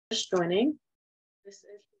Just joining. This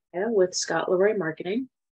is Leah with Scott Leroy Marketing,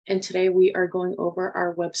 and today we are going over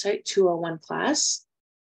our website 201 class.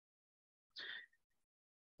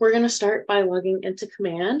 We're going to start by logging into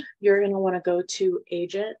Command. You're going to want to go to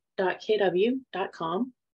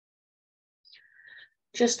agent.kw.com.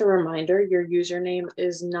 Just a reminder, your username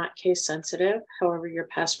is not case sensitive, however your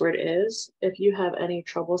password is. If you have any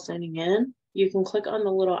trouble signing in, you can click on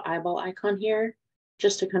the little eyeball icon here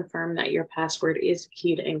just to confirm that your password is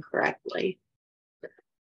keyed incorrectly.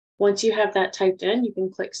 Once you have that typed in, you can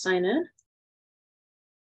click sign in.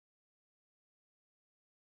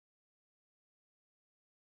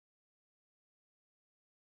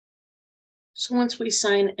 So once we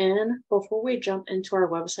sign in, before we jump into our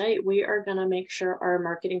website, we are going to make sure our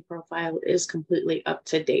marketing profile is completely up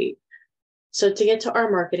to date. So to get to our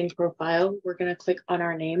marketing profile, we're going to click on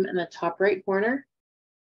our name in the top right corner,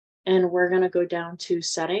 and we're going to go down to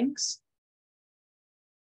settings.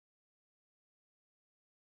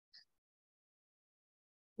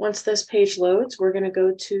 Once this page loads, we're going to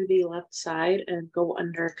go to the left side and go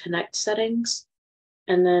under Connect Settings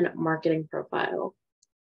and then Marketing Profile.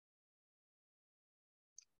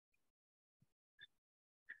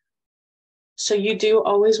 So you do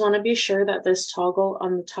always want to be sure that this toggle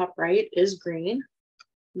on the top right is green.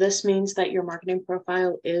 This means that your marketing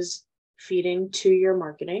profile is feeding to your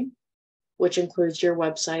marketing, which includes your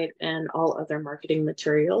website and all other marketing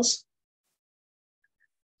materials.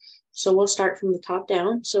 So we'll start from the top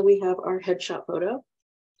down. So we have our headshot photo.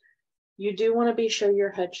 You do want to be sure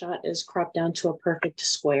your headshot is cropped down to a perfect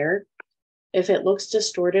square. If it looks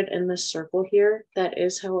distorted in this circle here, that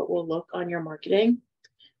is how it will look on your marketing.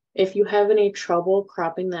 If you have any trouble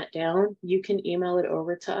cropping that down, you can email it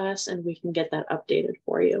over to us and we can get that updated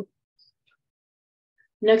for you.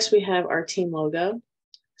 Next, we have our team logo.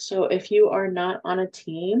 So if you are not on a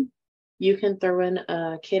team, you can throw in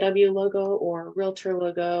a KW logo or Realtor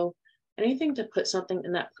logo, anything to put something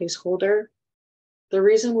in that placeholder. The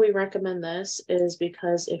reason we recommend this is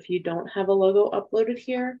because if you don't have a logo uploaded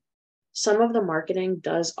here, some of the marketing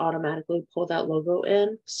does automatically pull that logo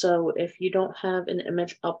in. So if you don't have an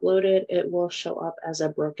image uploaded, it will show up as a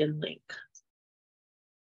broken link.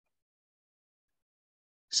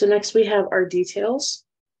 So next we have our details.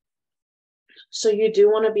 So you do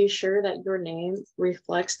want to be sure that your name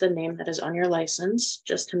reflects the name that is on your license,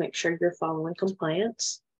 just to make sure you're following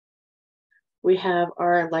compliance. We have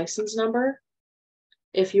our license number.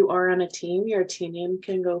 If you are on a team, your team name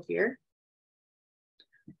can go here.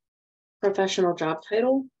 Professional job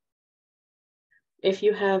title. If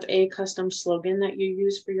you have a custom slogan that you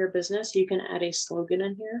use for your business, you can add a slogan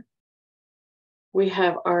in here. We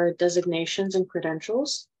have our designations and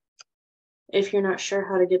credentials. If you're not sure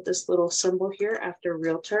how to get this little symbol here after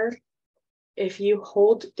Realtor, if you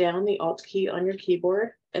hold down the Alt key on your keyboard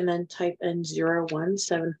and then type in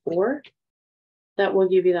 0174, that will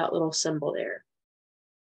give you that little symbol there.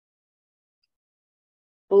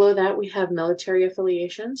 Below that, we have military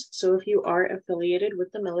affiliations. So if you are affiliated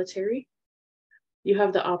with the military, you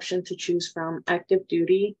have the option to choose from active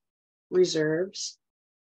duty, reserves,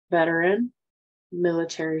 veteran,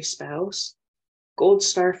 military spouse, Gold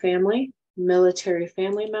Star family, military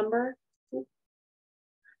family member,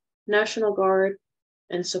 National Guard,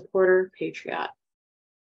 and supporter patriot.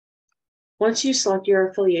 Once you select your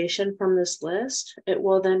affiliation from this list, it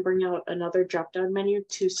will then bring out another drop-down menu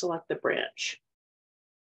to select the branch.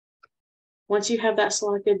 Once you have that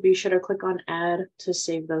selected, be sure to click on Add to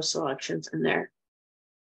save those selections in there.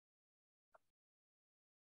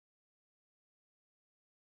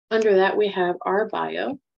 Under that, we have our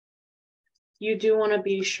bio. You do want to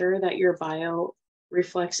be sure that your bio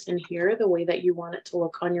reflects in here the way that you want it to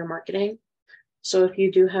look on your marketing. So if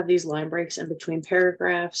you do have these line breaks in between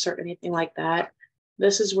paragraphs or anything like that,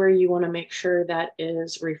 this is where you want to make sure that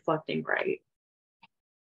is reflecting right.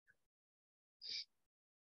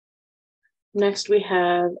 Next, we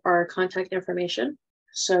have our contact information.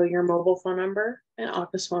 So your mobile phone number and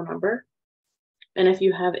office phone number. And if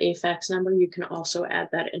you have a fax number, you can also add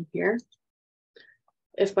that in here.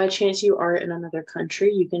 If by chance you are in another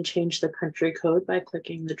country, you can change the country code by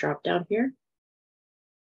clicking the drop down here.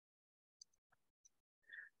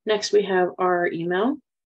 Next, we have our email.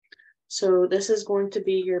 So this is going to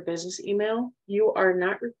be your business email. You are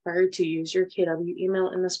not required to use your KW email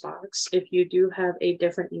in this box. If you do have a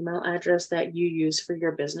different email address that you use for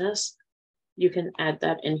your business, you can add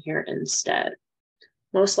that in here instead.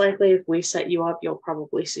 Most likely, if we set you up, you'll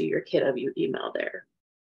probably see your KW email there.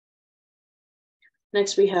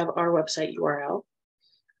 Next, we have our website URL.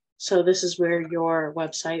 So this is where your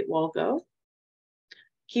website will go.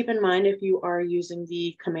 Keep in mind, if you are using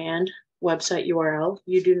the command website URL,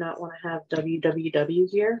 you do not want to have www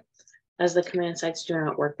here, as the command sites do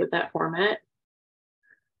not work with that format.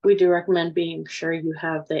 We do recommend being sure you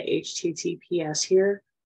have the HTTPS here,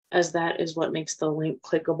 as that is what makes the link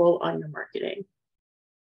clickable on your marketing.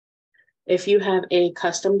 If you have a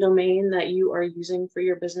custom domain that you are using for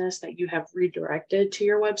your business that you have redirected to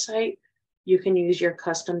your website, you can use your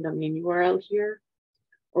custom domain URL here.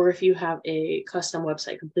 Or if you have a custom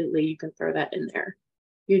website completely, you can throw that in there.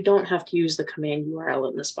 You don't have to use the command URL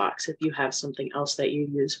in this box if you have something else that you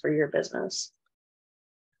use for your business.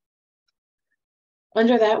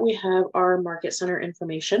 Under that, we have our Market Center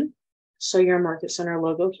information. So your Market Center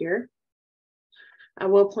logo here. I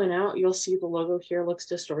will point out, you'll see the logo here looks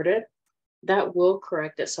distorted. That will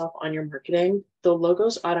correct itself on your marketing. The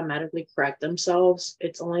logos automatically correct themselves.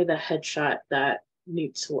 It's only the headshot that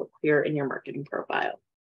needs to look clear in your marketing profile.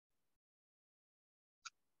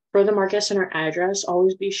 For the Market Center address,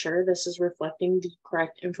 always be sure this is reflecting the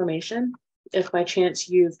correct information. If by chance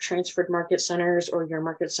you've transferred Market Centers or your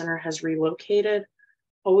Market Center has relocated,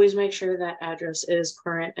 always make sure that address is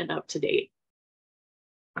current and up to date.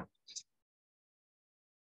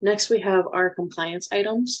 Next, we have our compliance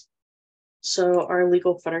items. So our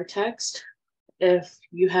legal footer text, if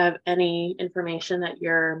you have any information that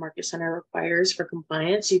your Market Center requires for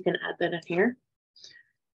compliance, you can add that in here.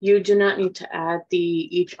 You do not need to add the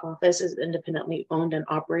each office is independently owned and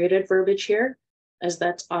operated verbiage here, as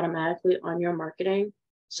that's automatically on your marketing.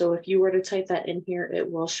 So if you were to type that in here, it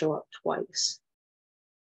will show up twice.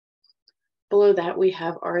 Below that, we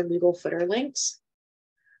have our legal footer links.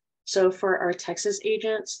 So for our Texas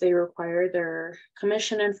agents, they require their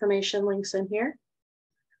commission information links in here.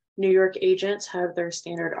 New York agents have their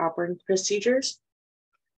standard operating procedures.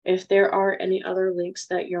 If there are any other links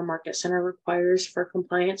that your Market Center requires for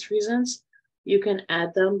compliance reasons, you can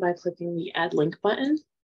add them by clicking the Add Link button.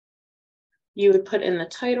 You would put in the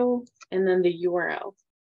title and then the URL.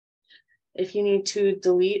 If you need to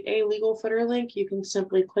delete a legal footer link, you can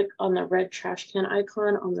simply click on the red trash can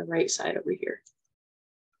icon on the right side over here.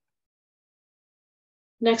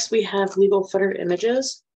 Next, we have legal footer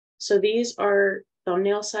images. So these are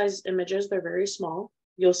thumbnail sized images. They're very small.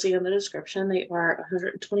 You'll see in the description, they are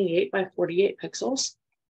 128 by 48 pixels.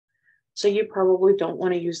 So you probably don't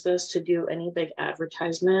want to use this to do any big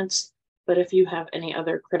advertisements, but if you have any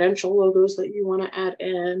other credential logos that you want to add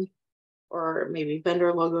in, or maybe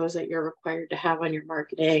vendor logos that you're required to have on your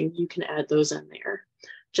marketing, you can add those in there.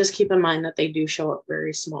 Just keep in mind that they do show up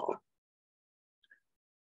very small.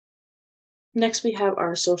 Next, we have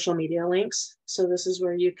our social media links. So this is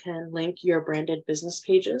where you can link your branded business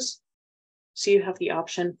pages. So you have the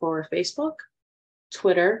option for Facebook,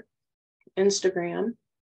 Twitter, Instagram,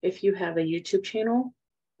 if you have a YouTube channel,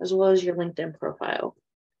 as well as your LinkedIn profile.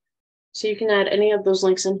 So you can add any of those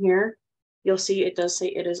links in here. You'll see it does say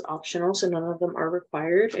it is optional, so none of them are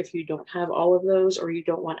required. If you don't have all of those or you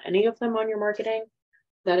don't want any of them on your marketing,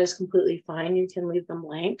 that is completely fine. You can leave them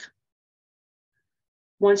blank.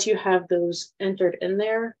 Once you have those entered in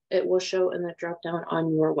there, it will show in the dropdown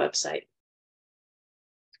on your website.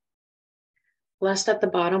 Last at the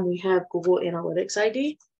bottom, we have Google Analytics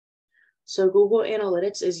ID. So Google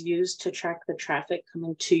Analytics is used to track the traffic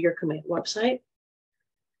coming to your Command website.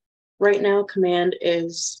 Right now, Command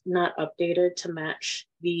is not updated to match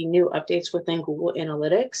the new updates within Google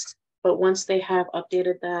Analytics, but once they have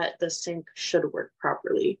updated that, the sync should work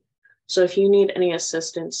properly. So if you need any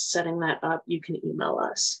assistance setting that up, you can email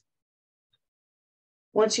us.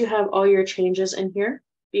 Once you have all your changes in here,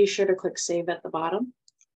 be sure to click Save at the bottom.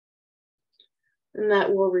 And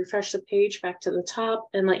that will refresh the page back to the top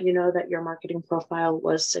and let you know that your marketing profile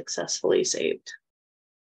was successfully saved.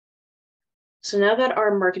 So now that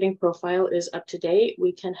our marketing profile is up to date,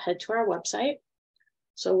 we can head to our website.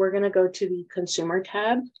 So we're going to go to the Consumer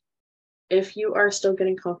tab. If you are still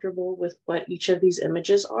getting comfortable with what each of these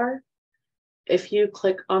images are, if you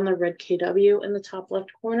click on the red KW in the top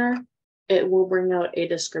left corner, it will bring out a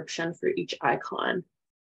description for each icon.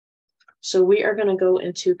 So we are going to go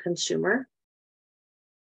into Consumer.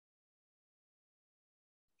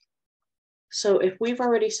 So if we've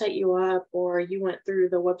already set you up or you went through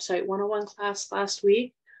the website 101 class last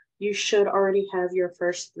week, you should already have your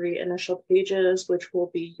first 3 initial pages, which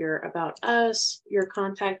will be your About Us, your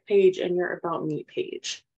contact page, and your About Me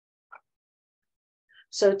page.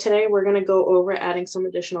 So today we're going to go over adding some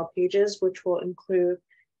additional pages, which will include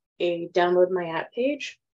a Download My App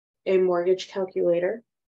page, a mortgage calculator,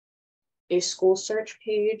 a school search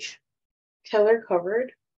page, Keller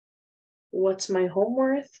Covered, What's My Home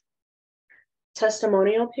Worth,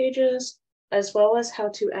 testimonial pages, as well as how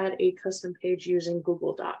to add a custom page using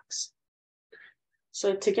Google Docs.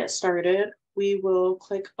 So to get started, we will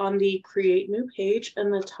click on the Create New Page in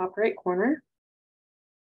the top right corner.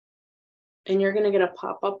 And you're going to get a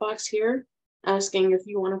pop-up box here asking if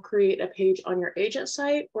you want to create a page on your agent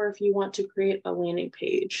site or if you want to create a landing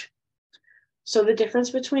page. So the difference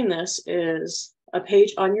between this is a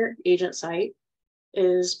page on your agent site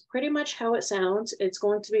is pretty much how it sounds. It's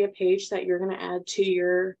going to be a page that you're going to add to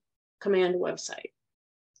your command website.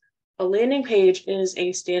 A landing page is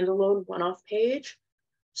a standalone one-off page.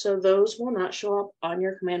 So those will not show up on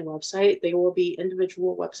your command website. They will be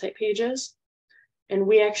individual website pages. And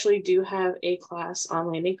we actually do have a class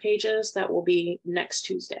on landing pages that will be next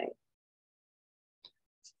Tuesday.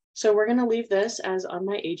 So we're going to leave this as on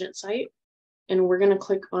my agent site, and we're going to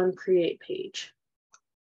click on Create Page.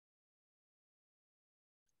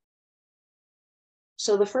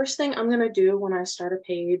 So the first thing I'm going to do when I start a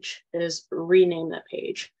page is rename that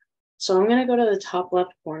page. So I'm going to go to the top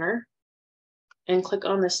left corner and click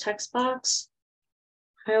on this text box,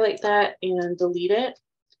 highlight that and delete it.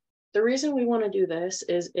 The reason we want to do this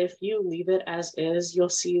is if you leave it as is, you'll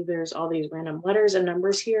see there's all these random letters and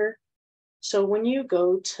numbers here. So when you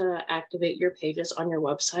go to activate your pages on your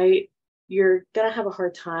website, you're going to have a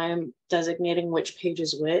hard time designating which page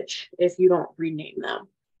is which if you don't rename them.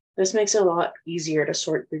 This makes it a lot easier to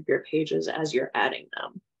sort through your pages as you're adding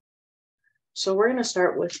them. So we're going to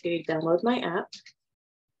start with a download my app.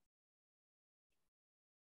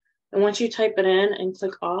 And once you type it in and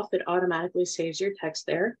click off, it automatically saves your text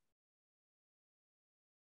there.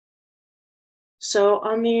 So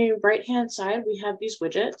on the right-hand side, we have these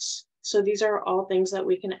widgets. So these are all things that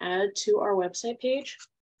we can add to our website page.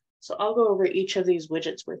 So I'll go over each of these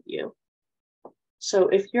widgets with you. So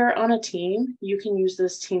if you're on a team, you can use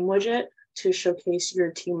this team widget to showcase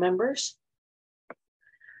your team members.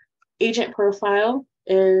 Agent profile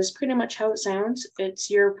is pretty much how it sounds. It's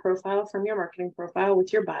your profile from your marketing profile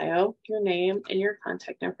with your bio, your name, and your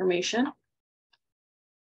contact information.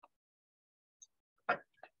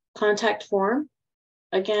 Contact form,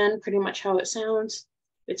 again, pretty much how it sounds.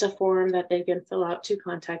 It's a form that they can fill out to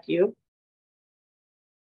contact you.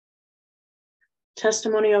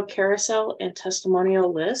 Testimonial carousel and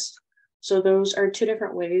testimonial list. So those are two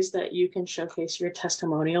different ways that you can showcase your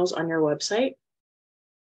testimonials on your website.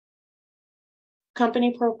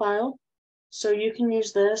 Company profile. So you can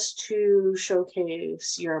use this to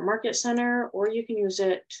showcase your market center, or you can use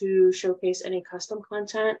it to showcase any custom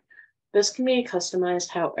content. This can be customized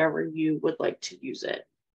however you would like to use it.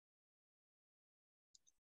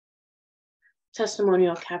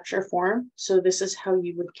 Testimonial capture form. So this is how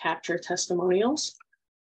you would capture testimonials.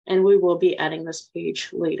 And we will be adding this page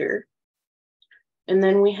later. And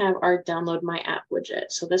then we have our download my app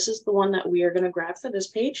widget. So this is the one that we are going to grab for this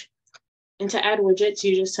page. And to add widgets,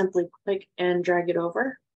 you just simply click and drag it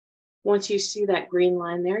over. Once you see that green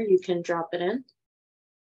line there, you can drop it in.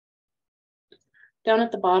 Down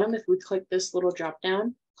at the bottom, if we click this little drop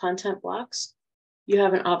down, content blocks, you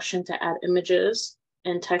have an option to add images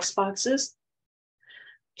and text boxes.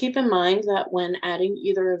 Keep in mind that when adding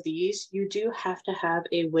either of these, you do have to have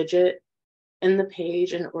a widget in the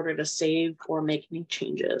page in order to save or make any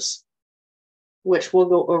changes, which we'll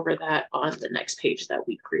go over that on the next page that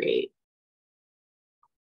we create.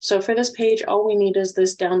 So for this page, all we need is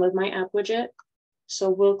this download my app widget. So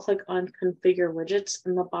we'll click on configure widgets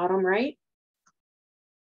in the bottom right.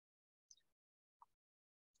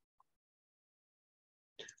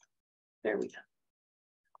 There we go.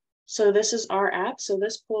 So this is our app. So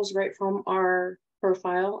this pulls right from our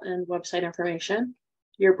profile and website information.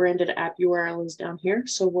 Your branded app URL is down here.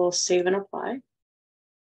 So we'll save and apply.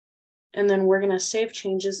 And then we're going to save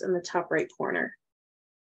changes in the top right corner.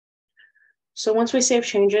 So once we save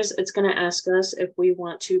changes, it's going to ask us if we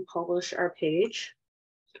want to publish our page.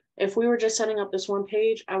 If we were just setting up this one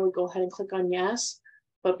page, I would go ahead and click on yes.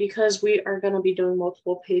 But because we are going to be doing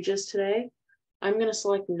multiple pages today, I'm going to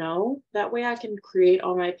select no. That way I can create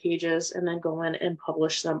all my pages and then go in and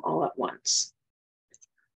publish them all at once.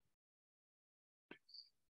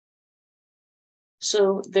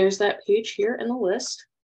 So there's that page here in the list.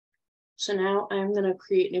 So now I'm going to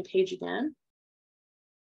create a new page again.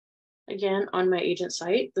 Again, on my agent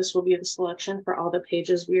site, this will be the selection for all the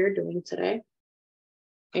pages we are doing today.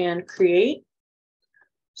 And create.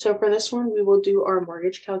 So for this one, we will do our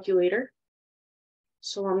mortgage calculator.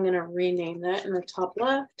 So I'm going to rename that in the top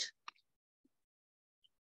left.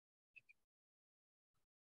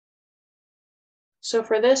 So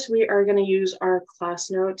for this, we are going to use our class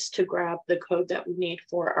notes to grab the code that we need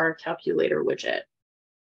for our calculator widget.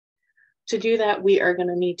 To do that, we are going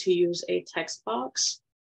to need to use a text box.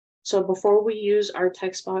 So before we use our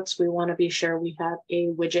text box, we want to be sure we have a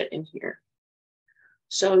widget in here.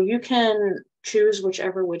 So you can choose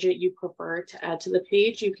whichever widget you prefer to add to the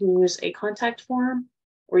page. You can use a contact form,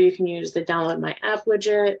 or you can use the download my app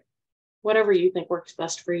widget, whatever you think works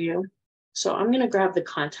best for you. So I'm going to grab the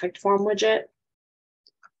contact form widget,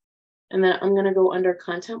 and then I'm going to go under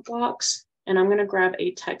content blocks, and I'm going to grab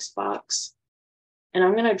a text box, and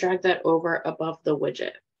I'm going to drag that over above the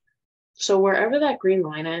widget. So wherever that green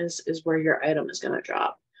line is where your item is going to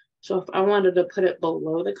drop. So if I wanted to put it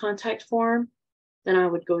below the contact form, then I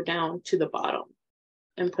would go down to the bottom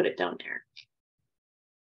and put it down there.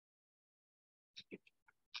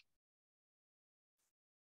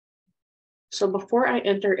 So before I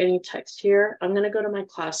enter any text here, I'm going to go to my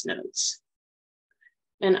class notes,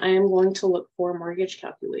 and I am going to look for mortgage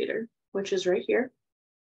calculator, which is right here.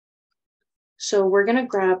 So we're going to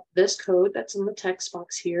grab this code that's in the text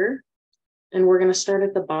box here, and we're going to start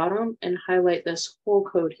at the bottom and highlight this whole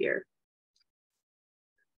code here.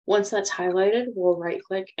 Once that's highlighted, we'll right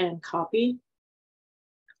click and copy.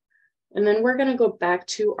 And then we're going to go back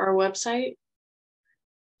to our website.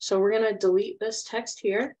 So we're going to delete this text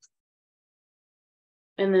here.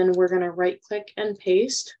 And then we're going to right click and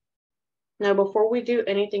paste. Now, before we do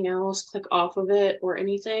anything else, click off of it or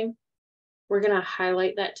anything, we're going to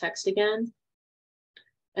highlight that text again.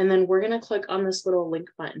 And then we're going to click on this little link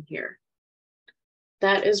button here.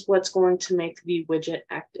 That is what's going to make the widget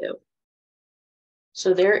active.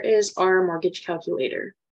 So there is our mortgage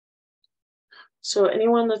calculator. So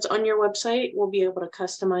anyone that's on your website will be able to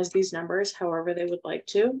customize these numbers however they would like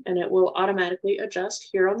to, and it will automatically adjust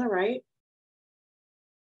here on the right.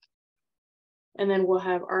 And then we'll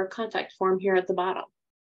have our contact form here at the bottom.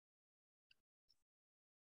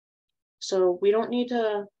 So we don't need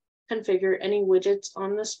to configure any widgets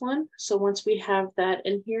on this one. So once we have that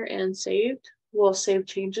in here and saved, we'll save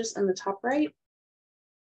changes in the top right.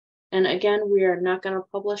 And again, we are not going to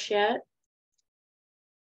publish yet.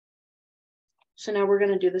 So now we're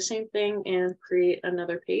going to do the same thing and create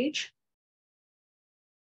another page.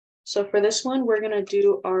 So for this one, we're going to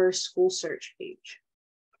do our school search page.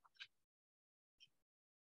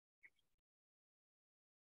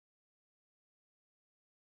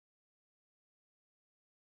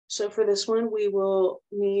 So for this one, we will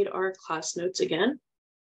need our class notes again.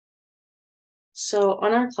 So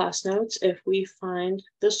on our class notes, if we find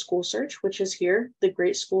the school search, which is here, the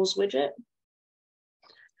Great Schools widget,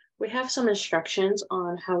 we have some instructions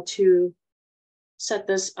on how to set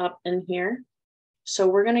this up in here. So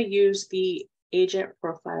we're going to use the agent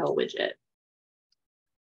profile widget.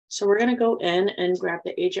 So we're going to go in and grab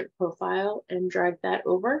the agent profile and drag that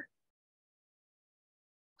over.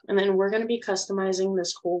 And then we're going to be customizing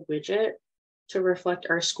this whole widget to reflect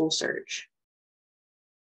our school search.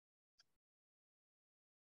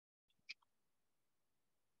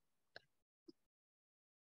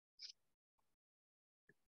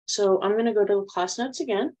 So I'm going to go to class notes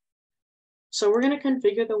again. So we're going to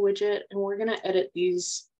configure the widget and we're going to edit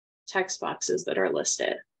these text boxes that are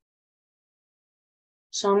listed.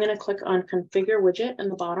 So I'm going to click on configure widget in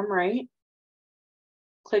the bottom right.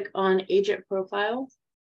 Click on agent profile.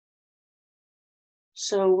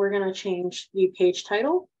 So we're going to change the page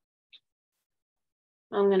title.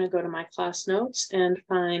 I'm going to go to my class notes and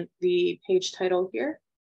find the page title here.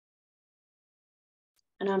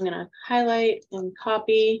 And I'm going to highlight and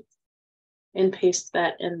copy and paste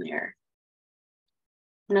that in there.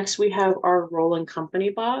 Next, we have our role and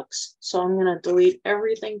company box. So I'm going to delete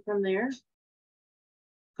everything from there.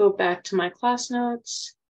 Go back to my class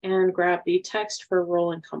notes and grab the text for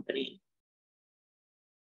role and company.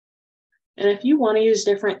 And if you want to use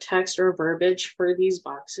different text or verbiage for these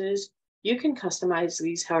boxes, you can customize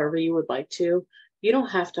these however you would like to. You don't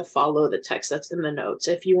have to follow the text that's in the notes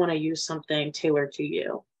if you want to use something tailored to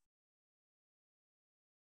you.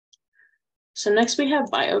 So next we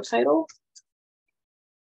have bio title.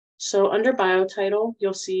 So under bio title,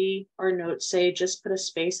 you'll see our notes say just put a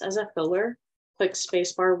space as a filler. Click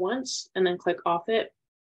spacebar once and then click off it.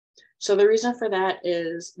 So the reason for that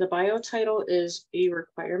is the bio title is a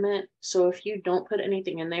requirement. So if you don't put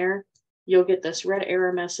anything in there, you'll get this red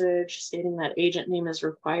error message stating that agent name is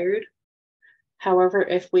required. However,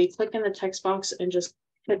 if we click in the text box and just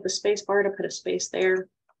hit the space bar to put a space there,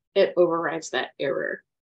 it overrides that error.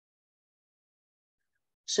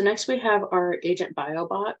 So next we have our agent bio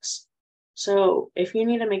box. So if you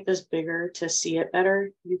need to make this bigger to see it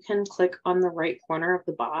better, you can click on the right corner of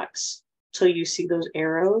the box till you see those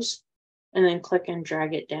arrows and then click and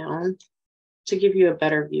drag it down to give you a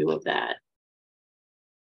better view of that.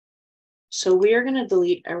 So we are going to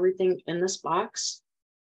delete everything in this box.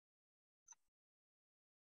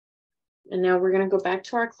 And now we're going to go back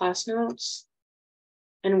to our class notes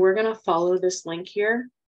And we're going to follow this link here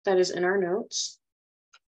that is in our notes.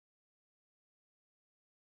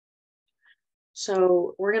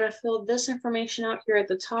 So we're going to fill this information out here at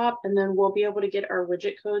the top, and then we'll be able to get our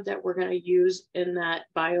widget code that we're going to use in that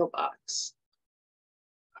bio box.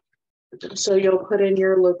 So you'll put in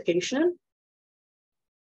your location.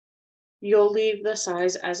 You'll leave the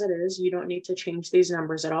size as it is. You don't need to change these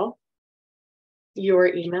numbers at all. Your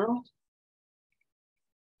email.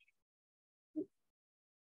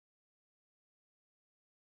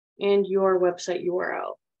 And your website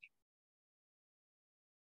URL.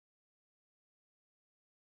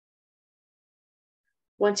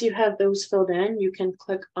 Once you have those filled in, you can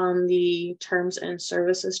click on the Terms and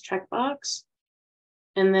Services checkbox,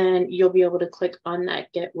 and then you'll be able to click on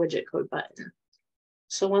that Get Widget Code button.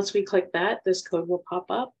 So once we click that, this code will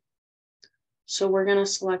pop up. So we're going to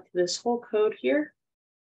select this whole code here,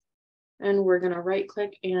 and we're going to right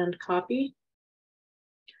click and copy.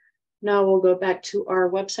 Now we'll go back to our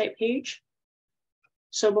website page.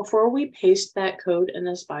 So before we paste that code in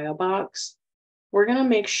this bio box, we're going to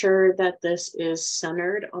make sure that this is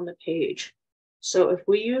centered on the page. So if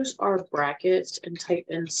we use our brackets and type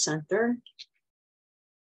in center,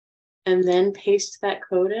 and then paste that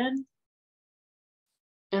code in,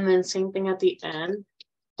 and then same thing at the end,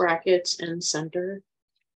 brackets and center,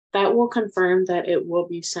 that will confirm that it will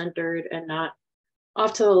be centered and not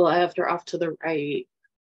off to the left or off to the right.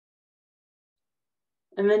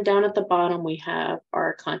 And then down at the bottom, we have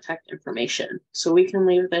our contact information. So we can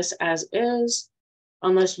leave this as is,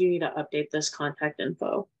 unless you need to update this contact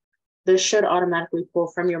info. This should automatically pull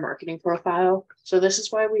from your marketing profile. So this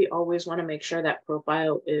is why we always want to make sure that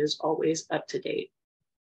profile is always up to date.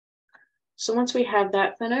 So once we have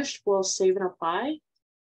that finished, we'll save and apply.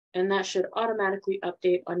 And that should automatically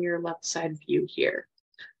update on your left side view here.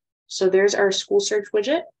 So there's our school search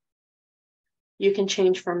widget. You can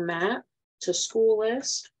change from map to school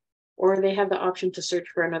list, or they have the option to search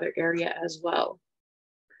for another area as well.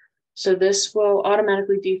 So this will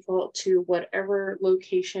automatically default to whatever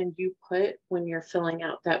location you put when you're filling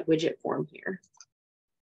out that widget form here.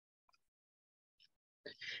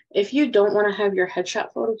 If you don't want to have your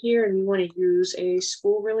headshot photo here and you want to use a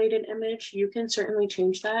school related image, you can certainly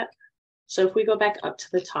change that. So if we go back up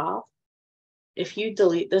to the top, if you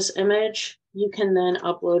delete this image, you can then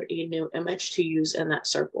upload a new image to use in that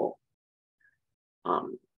circle.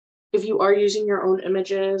 If you are using your own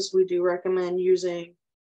images, we do recommend using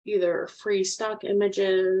either free stock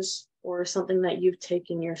images or something that you've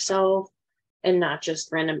taken yourself, and not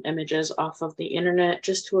just random images off of the internet,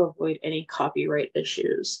 just to avoid any copyright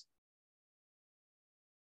issues.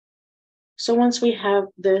 So once we have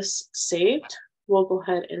this saved, we'll go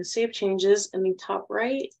ahead and save changes in the top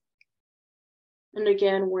right. And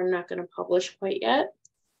again, we're not going to publish quite yet.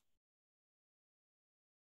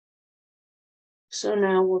 So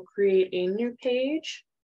now we'll create a new page.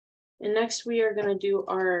 And next we are going to do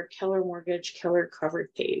our Keller Mortgage Keller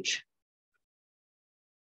Covered page.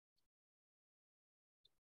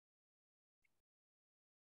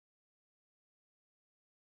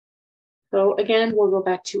 So again, we'll go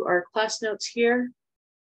back to our class notes here,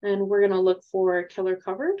 and we're going to look for Keller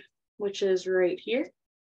Covered, which is right here.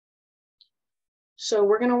 So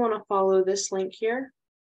we're going to want to follow this link here.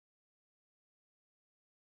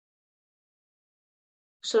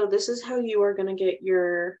 So this is how you are going to get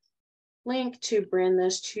your link to brand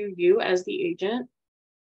this to you as the agent.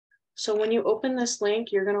 So when you open this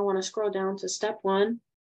link, you're going to want to scroll down to step 1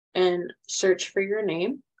 and search for your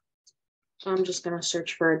name. So I'm just going to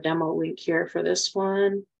search for a demo link here for this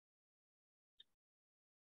one.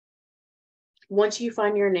 Once you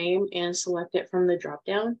find your name and select it from the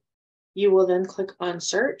dropdown, you will then click on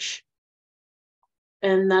search.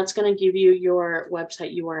 And that's going to give you your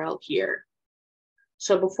website URL here.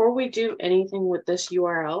 So before we do anything with this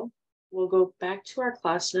URL, we'll go back to our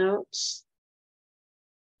class notes,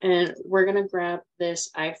 and we're going to grab this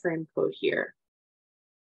iframe code here.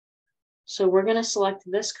 So we're going to select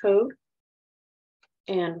this code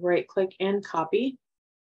and right click and copy.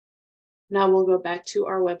 Now we'll go back to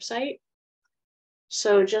our website.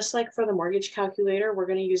 So just like for the mortgage calculator, we're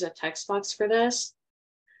going to use a text box for this.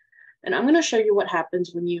 And I'm going to show you what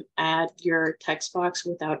happens when you add your text box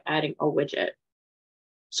without adding a widget.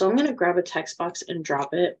 So I'm going to grab a text box and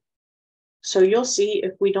drop it. So you'll see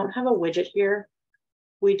if we don't have a widget here,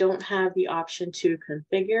 we don't have the option to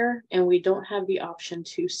configure, and we don't have the option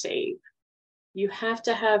to save. You have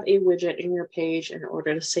to have a widget in your page in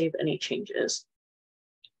order to save any changes.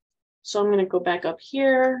 So I'm going to go back up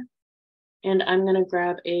here, and I'm going to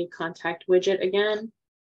grab a contact widget again.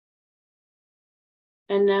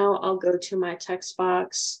 And now I'll go to my text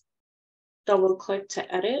box, double click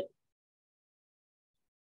to edit,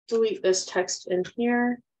 delete this text in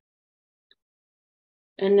here,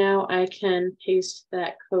 and now I can paste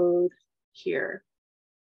that code here.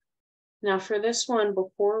 Now for this one,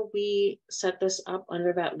 before we set this up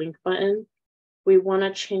under that link button, we want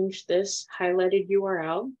to change this highlighted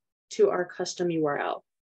URL to our custom URL.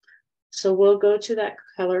 So we'll go to that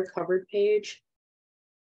color covered page,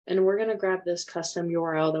 and we're going to grab this custom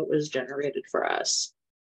URL that was generated for us.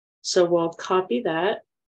 So we'll copy that,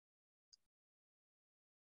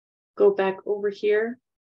 go back over here.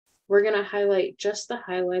 We're going to highlight just the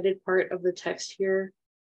highlighted part of the text here,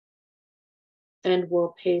 and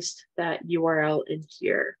we'll paste that URL in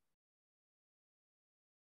here.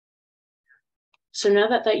 So now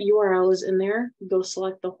that that URL is in there, go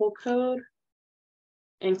select the whole code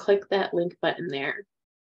and click that link button there.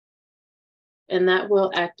 And that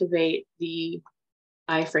will activate the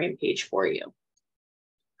iframe page for you.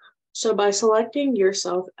 So by selecting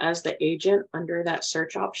yourself as the agent under that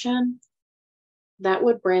search option, that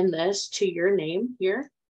would brand this to your name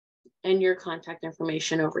here and your contact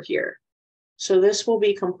information over here. So this will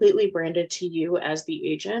be completely branded to you as the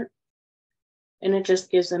agent, and it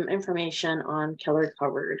just gives them information on Keller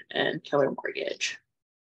Covered and Keller Mortgage.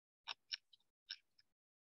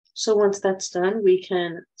 So once that's done, we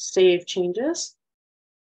can save changes.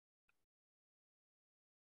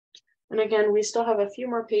 And again, we still have a few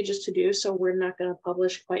more pages to do, so we're not going to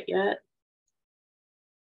publish quite yet.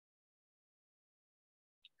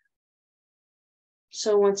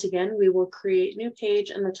 So once again, we will create new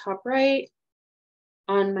page in the top right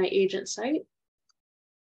on my agent site.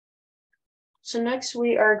 So next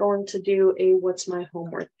we are going to do a What's My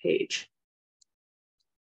Home Worth page.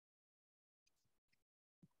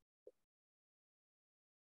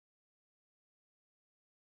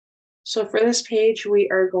 So for this page, we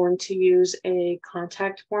are going to use a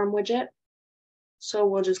contact form widget. So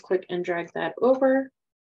we'll just click and drag that over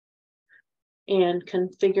and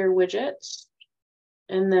configure widgets.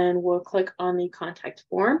 And then we'll click on the contact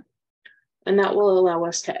form, and that will allow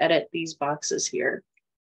us to edit these boxes here.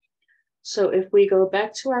 So if we go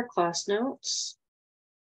back to our class notes,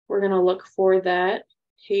 we're going to look for that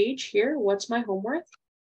page here, What's My Home Worth?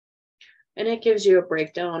 And it gives you a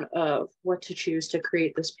breakdown of what to choose to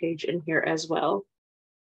create this page in here as well.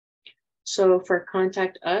 So for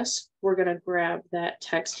Contact Us, we're going to grab that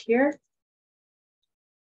text here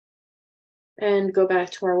and go back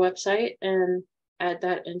to our website and add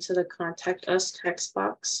that into the Contact Us text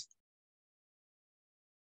box.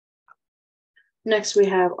 Next, we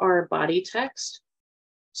have our body text.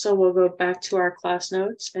 So we'll go back to our class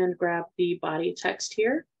notes and grab the body text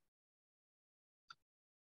here.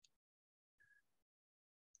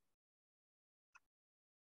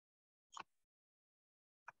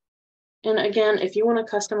 And again, if you want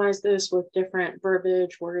to customize this with different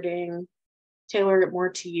verbiage, wording, tailor it more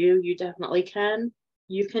to you, you definitely can.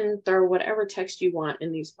 You can throw whatever text you want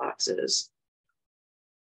in these boxes.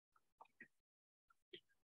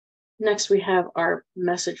 Next, we have our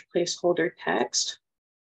message placeholder text.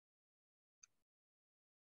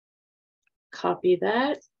 Copy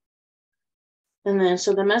that. And then,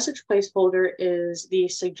 so the message placeholder is the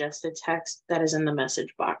suggested text that is in the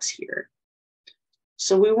message box here.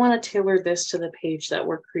 So we want to tailor this to the page that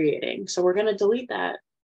we're creating. So we're going to delete that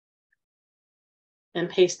and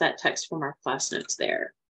paste that text from our class notes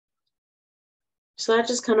there. So that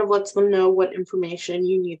just kind of lets them know what information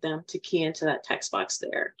you need them to key into that text box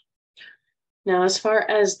there. Now, as far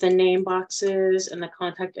as the name boxes and the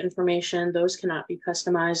contact information, those cannot be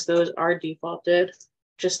customized. Those are defaulted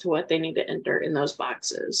just to what they need to enter in those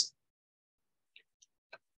boxes.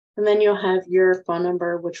 And then you'll have your phone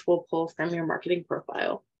number, which will pull from your marketing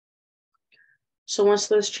profile. So once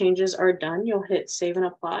those changes are done, you'll hit Save and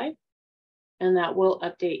Apply, and that will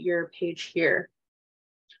update your page here.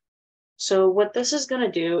 So what this is going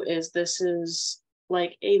to do is this is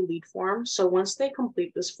like a lead form. So once they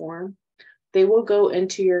complete this form, they will go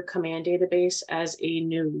into your command database as a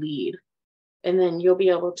new lead. And then you'll be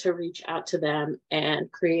able to reach out to them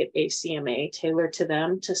and create a CMA tailored to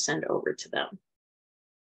them to send over to them.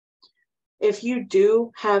 If you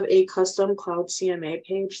do have a custom cloud CMA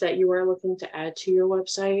page that you are looking to add to your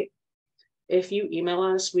website, if you email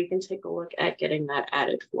us, we can take a look at getting that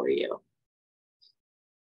added for you.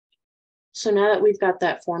 So now that we've got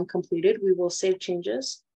that form completed, we will save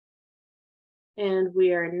changes. And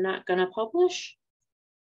we are not going to publish.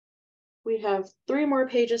 We have 3 more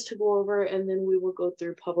pages to go over, and then we will go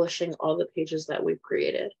through publishing all the pages that we've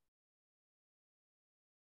created.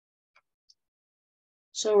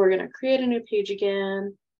 So we're going to create a new page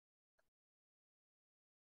again.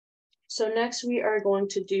 So next we are going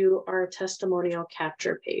to do our testimonial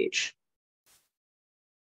capture page.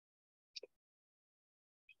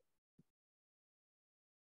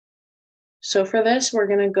 So for this, we're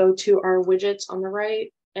going to go to our widgets on the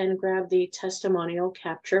right and grab the testimonial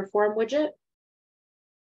capture form widget.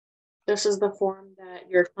 This is the form that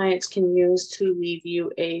your clients can use to leave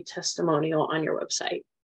you a testimonial on your website.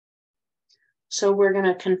 So we're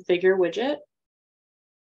going to configure widget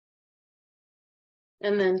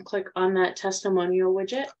and then click on that testimonial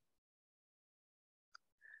widget.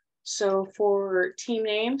 So for team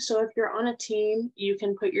name, so if you're on a team, you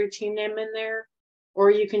can put your team name in there, or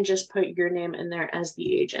you can just put your name in there as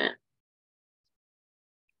the agent.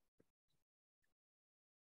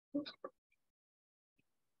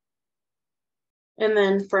 And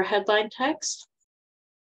then for headline text,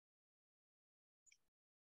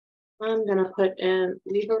 I'm going to put in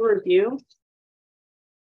leave a review.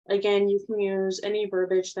 Again, you can use any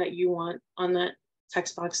verbiage that you want on that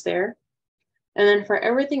text box there. And then for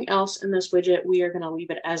everything else in this widget, we are going to leave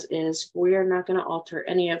it as is. We are not going to alter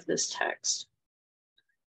any of this text.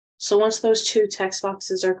 So once those two text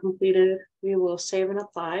boxes are completed, we will save and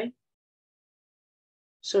apply.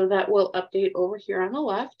 So that will update over here on the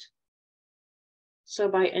left. So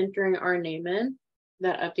by entering our name in,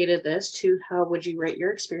 that updated this to how would you rate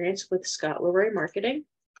your experience with Scott Leroy Marketing.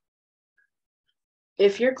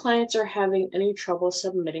 If your clients are having any trouble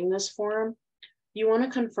submitting this form, you want to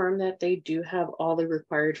confirm that they do have all the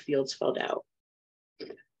required fields filled out.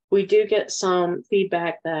 We do get some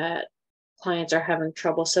feedback that clients are having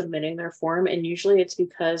trouble submitting their form, and usually it's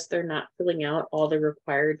because they're not filling out all the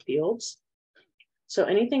required fields. So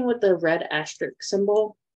anything with the red asterisk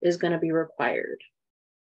symbol is going to be required.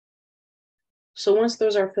 So once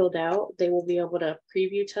those are filled out, they will be able to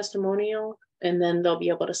preview testimonial, and then they'll be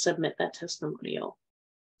able to submit that testimonial.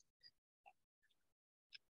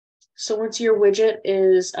 So once your widget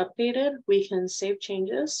is updated, we can save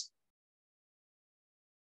changes.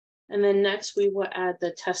 And then next we will add the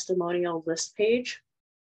testimonial list page.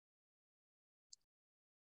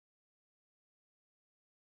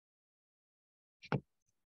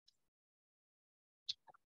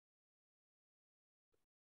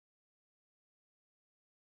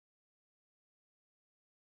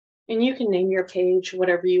 And you can name your page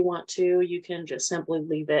whatever you want to. You can just simply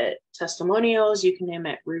leave it testimonials. You can name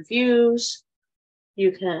it reviews.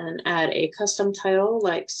 You can add a custom title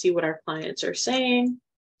like see what our clients are saying.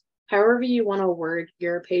 However you want to word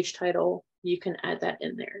your page title, you can add that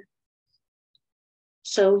in there.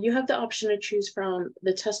 So you have the option to choose from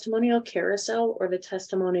the testimonial carousel or the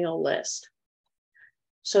testimonial list.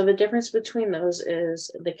 So the difference between those is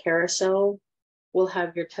the carousel will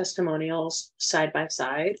have your testimonials side by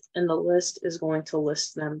side, and the list is going to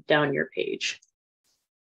list them down your page.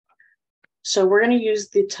 So we're going to use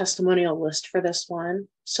the testimonial list for this one.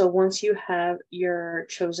 So once you have your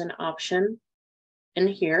chosen option in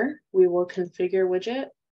here, we will configure widget,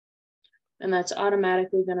 and that's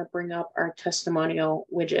automatically going to bring up our testimonial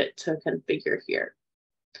widget to configure here.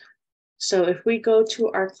 So if we go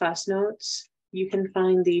to our class notes, you can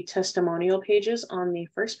find the testimonial pages on the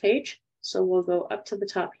first page. So we'll go up to the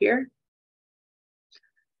top here.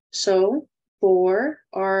 So for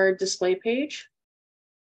our display page,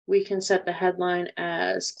 we can set the headline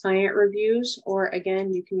as client reviews, or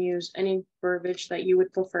again, you can use any verbiage that you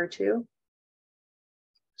would prefer to.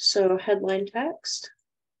 So headline text,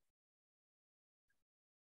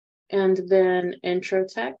 and then intro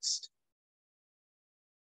text.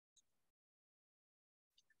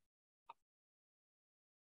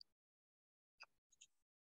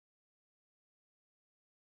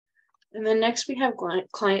 And then next we have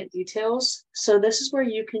client details. So this is where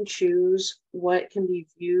you can choose what can be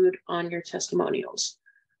viewed on your testimonials.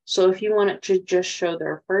 So if you want it to just show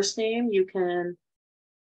their first name, you can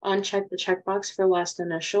uncheck the checkbox for last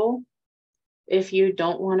initial. If you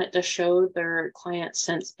don't want it to show their client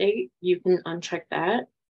since date, you can uncheck that.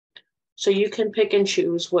 So you can pick and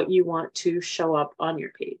choose what you want to show up on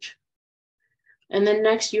your page. And then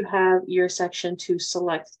next you have your section to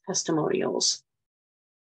select testimonials.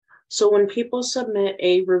 So when people submit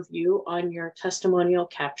a review on your testimonial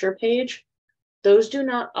capture page, those do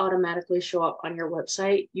not automatically show up on your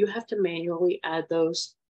website. You have to manually add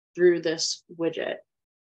those through this widget,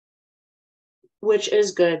 which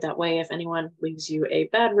is good. That way, if anyone leaves you a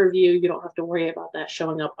bad review, you don't have to worry about that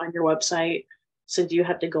showing up on your website, since you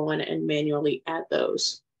have to go in and manually add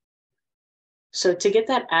those. So to get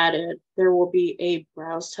that added, there will be a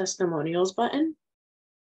Browse Testimonials button.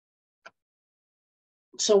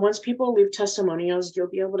 So once people leave testimonials, you'll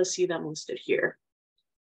be able to see them listed here.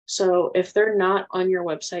 So if they're not on your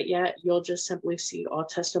website yet, you'll just simply see all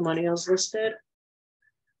testimonials listed.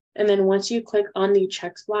 And then once you click on the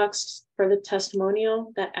checkbox for the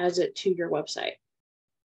testimonial, that adds it to your website.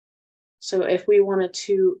 So if we wanted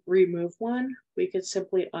to remove one, we could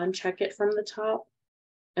simply uncheck it from the top,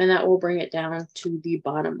 and that will bring it down to the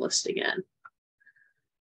bottom list again.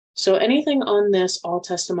 So anything on this all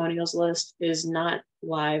testimonials list is not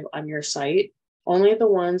live on your site. Only the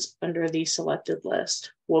ones under the selected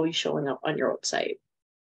list will be showing up on your website.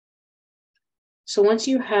 So once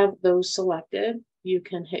you have those selected, you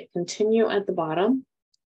can hit continue at the bottom,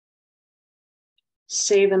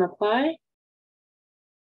 save and apply,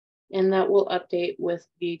 and that will update with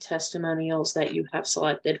the testimonials that you have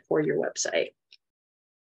selected for your website.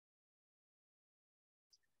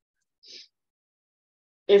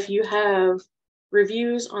 If you have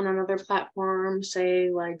reviews on another platform, say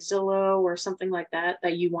like Zillow or something like that,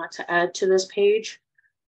 that you want to add to this page,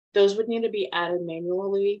 those would need to be added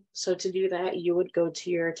manually. So to do that, you would go to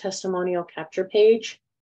your testimonial capture page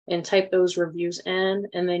and type those reviews in,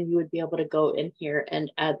 and then you would be able to go in here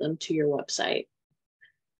and add them to your website.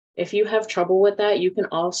 If you have trouble with that, you can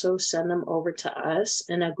also send them over to us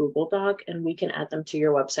in a Google Doc, and we can add them to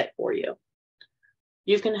your website for you.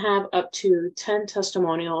 You can have up to 10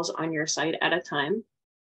 testimonials on your site at a time.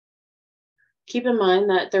 Keep in mind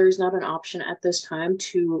that there is not an option at this time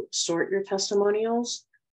to sort your testimonials.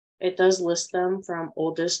 It does list them from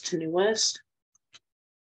oldest to newest.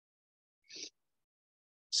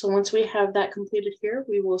 So once we have that completed here,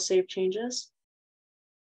 we will save changes.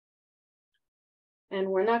 And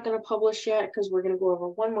we're not going to publish yet because we're going to go over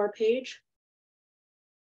one more page.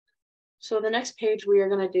 So the next page we are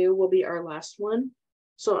going to do will be our last one.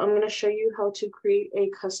 So I'm going to show you how to create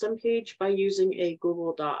a custom page by using a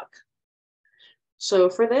Google Doc. So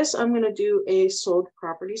for this, I'm going to do a sold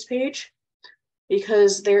properties page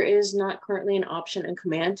because there is not currently an option in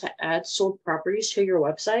Command to add sold properties to your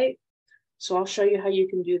website. So I'll show you how you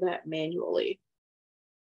can do that manually.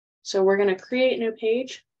 So we're going to create a new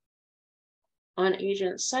page on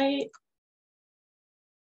agent site.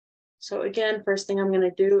 So again, first thing I'm going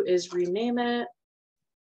to do is rename it.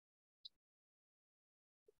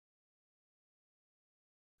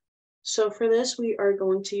 So for this, we are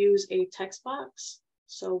going to use a text box.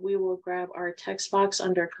 So we will grab our text box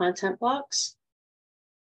under content blocks.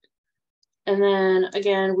 And then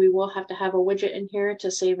again, we will have to have a widget in here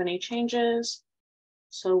to save any changes.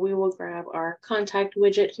 So we will grab our contact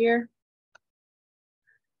widget here.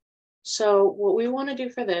 So what we want to do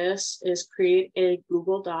for this is create a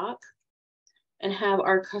Google Doc and have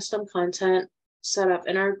our custom content set up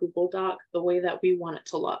in our Google Doc the way that we want it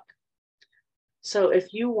to look. So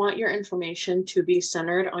if you want your information to be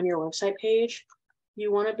centered on your website page,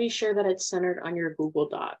 you want to be sure that it's centered on your Google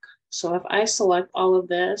Doc. So if I select all of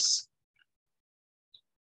this,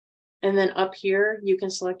 and then up here, you can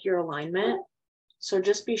select your alignment. So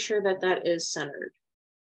just be sure that that is centered.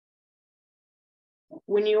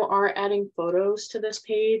 When you are adding photos to this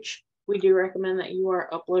page, we do recommend that you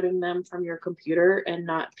are uploading them from your computer and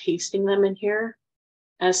not pasting them in here,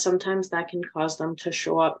 as sometimes that can cause them to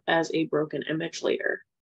show up as a broken image later.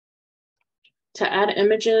 To add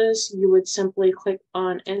images, you would simply click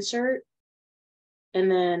on Insert and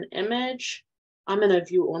then Image. I'm in a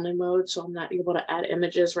view only mode, so I'm not able to add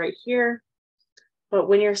images right here. But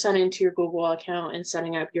when you're signing into your Google account and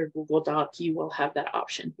setting up your Google Doc, you will have that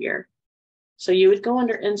option here. So you would go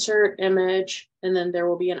under Insert, Image, and then there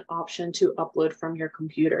will be an option to upload from your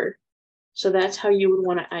computer. So that's how you would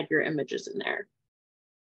want to add your images in there.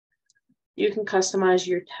 You can customize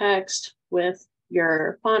your text with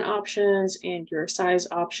your font options and your size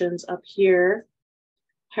options up here,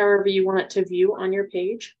 however you want it to view on your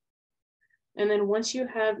page. And then once you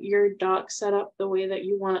have your doc set up the way that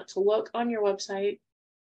you want it to look on your website,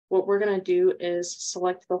 what we're going to do is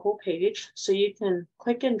select the whole page. So you can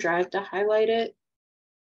click and drag to highlight it.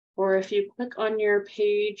 Or if you click on your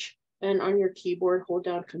page and on your keyboard, hold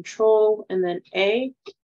down Control and then A,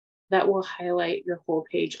 that will highlight your whole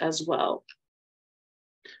page as well.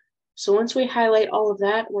 So once we highlight all of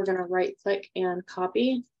that, we're going to right click and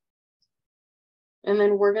copy. And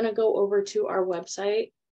then we're going to go over to our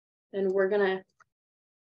website and we're going to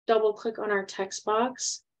double click on our text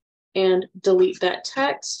box and delete that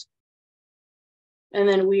text. And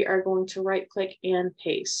then we are going to right click and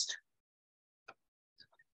paste.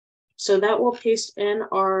 So that will paste in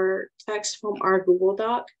our text from our Google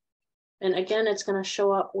Doc. And again, it's going to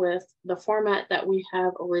show up with the format that we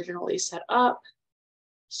have originally set up.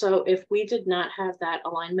 So if we did not have that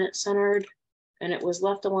alignment centered and it was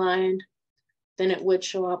left aligned, then it would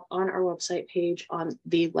show up on our website page on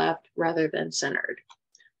the left rather than centered.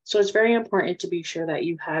 So it's very important to be sure that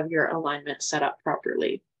you have your alignment set up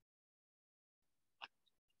properly.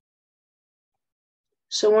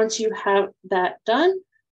 So once you have that done,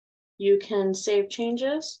 you can save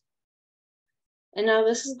changes. And now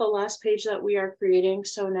this is the last page that we are creating.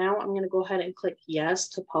 So now I'm going to go ahead and click yes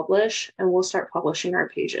to publish, and we'll start publishing our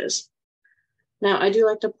pages. Now, I do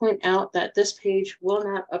like to point out that this page will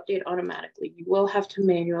not update automatically. You will have to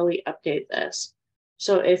manually update this.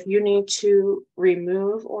 So if you need to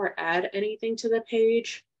remove or add anything to the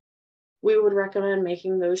page, we would recommend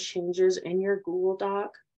making those changes in your Google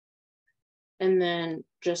Doc and then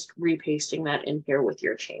just repasting that in here with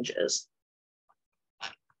your changes.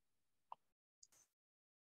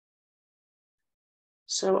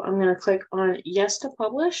 So I'm going to click on yes to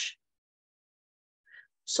publish.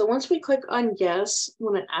 So once we click on yes,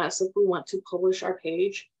 when it asks if we want to publish our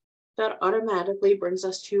page, that automatically brings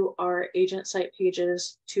us to our agent site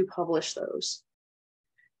pages to publish those.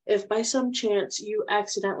 If by some chance you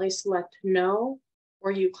accidentally select no,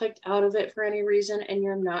 or you clicked out of it for any reason and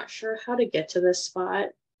you're not sure how to get to this spot,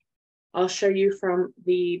 I'll show you from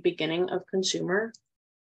the beginning of consumer.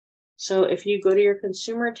 So if you go to your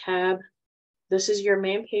consumer tab, this is your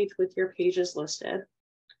main page with your pages listed.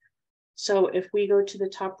 So if we go to the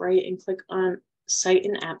top right and click on site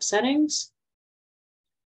and app settings,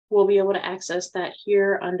 we'll be able to access that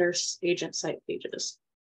here under agent site pages.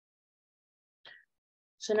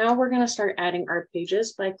 So now we're going to start adding our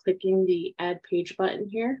pages by clicking the add page button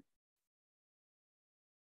here.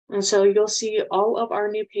 And so you'll see all of our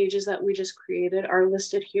new pages that we just created are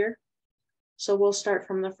listed here. So we'll start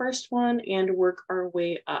from the first one and work our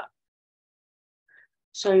way up.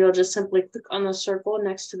 So you'll just simply click on the circle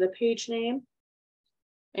next to the page name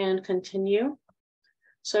and continue.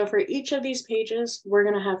 So for each of these pages, we're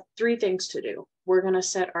going to have 3 things to do. We're going to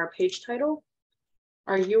set our page title,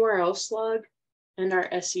 our URL slug, and our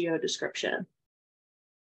SEO description.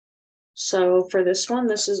 So for this one,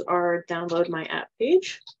 this is our download my app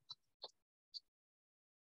page.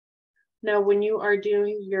 Now, when you are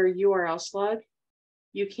doing your URL slug,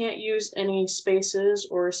 you can't use any spaces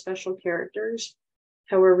or special characters.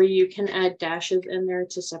 However, you can add dashes in there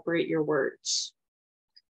to separate your words.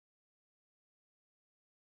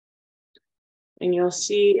 And you'll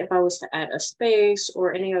see if I was to add a space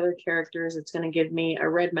or any other characters, it's going to give me a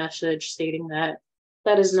red message stating that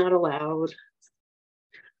that is not allowed.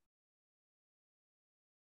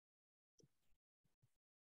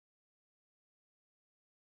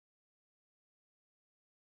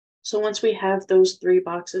 So once we have those 3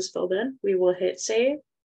 boxes filled in, we will hit save.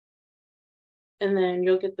 And then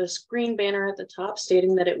you'll get this green banner at the top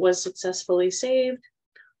stating that it was successfully saved.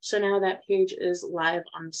 So now that page is live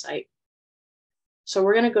on the site. So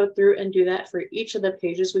we're going to go through and do that for each of the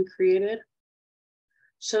pages we created.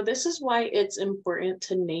 So this is why it's important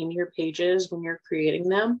to name your pages when you're creating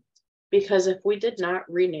them, because if we did not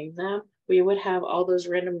rename them, we would have all those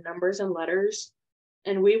random numbers and letters,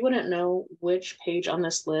 and we wouldn't know which page on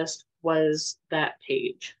this list was that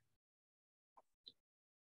page.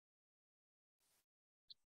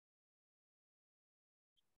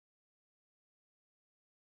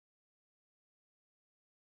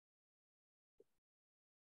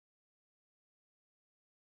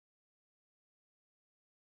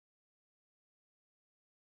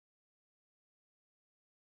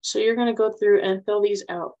 So you're going to go through and fill these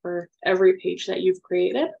out for every page that you've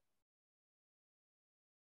created.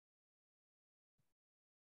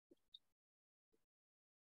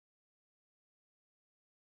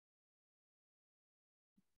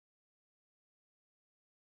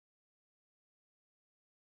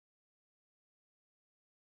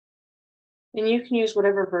 And you can use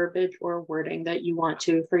whatever verbiage or wording that you want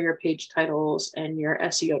to for your page titles and your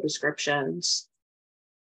SEO descriptions.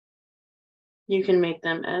 You can make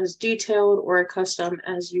them as detailed or custom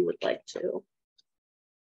as you would like to.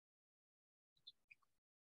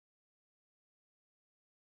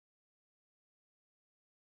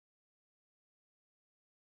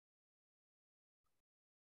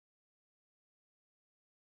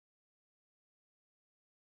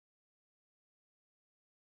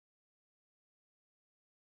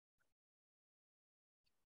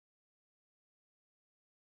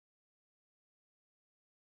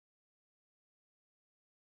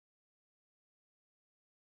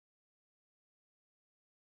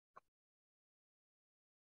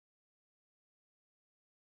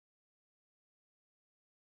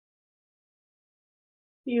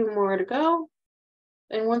 Few more to go.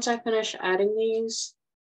 And once I finish adding these,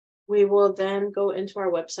 we will then go into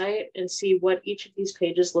our website and see what each of these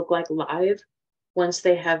pages look like live once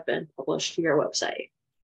they have been published to your website.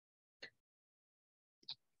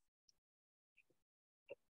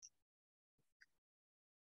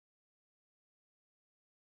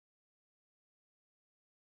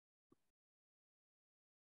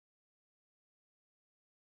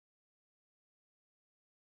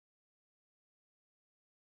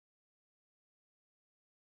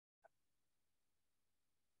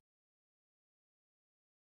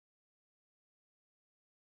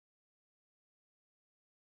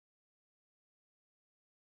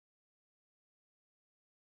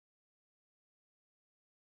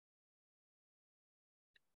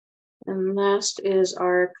 And last is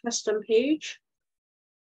our custom page.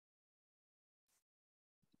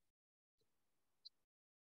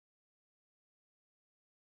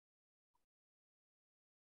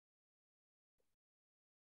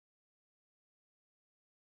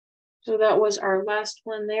 So that was our last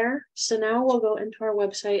one there. So now we'll go into our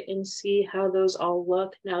website and see how those all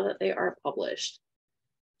look now that they are published.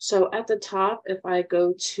 So at the top, if I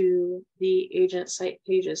go to the agent site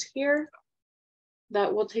pages here,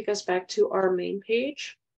 that will take us back to our main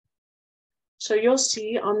page. So you'll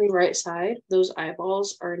see on the right side, those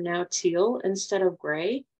eyeballs are now teal instead of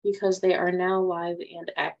gray because they are now live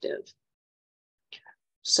and active.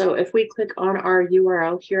 So if we click on our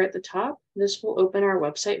URL here at the top, this will open our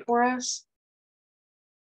website for us.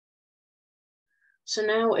 So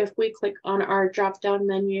now if we click on our drop-down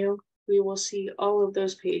menu, we will see all of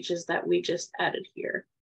those pages that we just added here.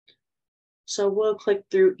 So we'll click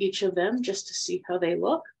through each of them just to see how they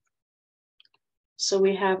look. So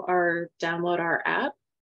we have our download our app.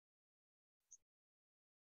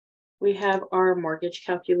 We have our mortgage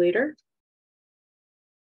calculator.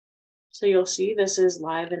 So you'll see this is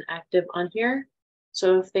live and active on here.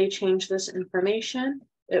 So if they change this information,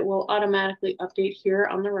 it will automatically update here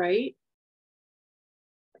on the right.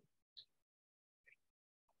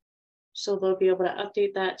 So they'll be able to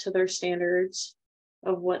update that to their standards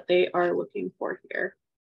of what they are looking for here.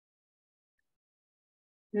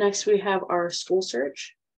 Next, we have our school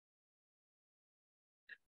search.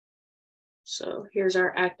 So here's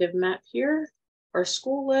our active map here, our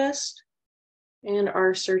school list, and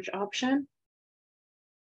our search option.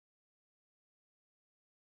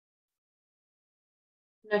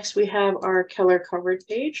 Next, we have our Keller covered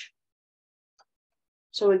page.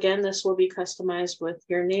 So again, this will be customized with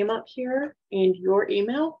your name up here and your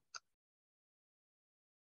email.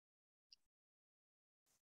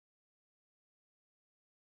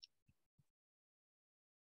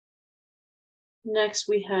 Next,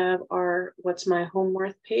 we have our What's My Home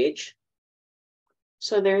Worth page.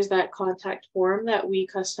 So there's that contact form that we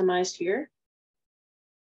customized here.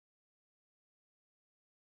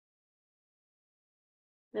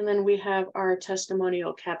 And then we have our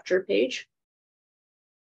testimonial capture page.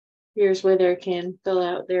 Here's where they can fill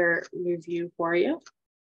out their review for you.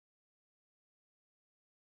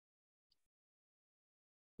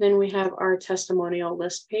 Then we have our testimonial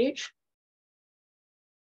list page.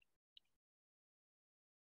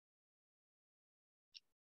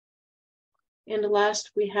 And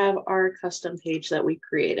last, we have our custom page that we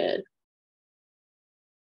created.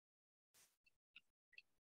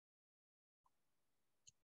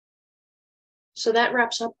 So that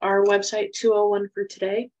wraps up our website 201 for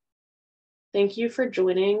today. Thank you for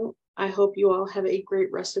joining. I hope you all have a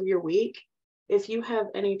great rest of your week. If you have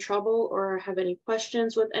any trouble or have any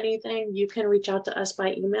questions with anything, you can reach out to us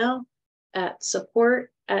by email at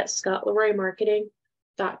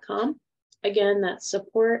support@scottleroymarketing.com. Again, that's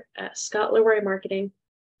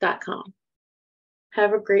support@scottleroymarketing.com.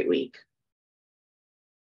 Have a great week.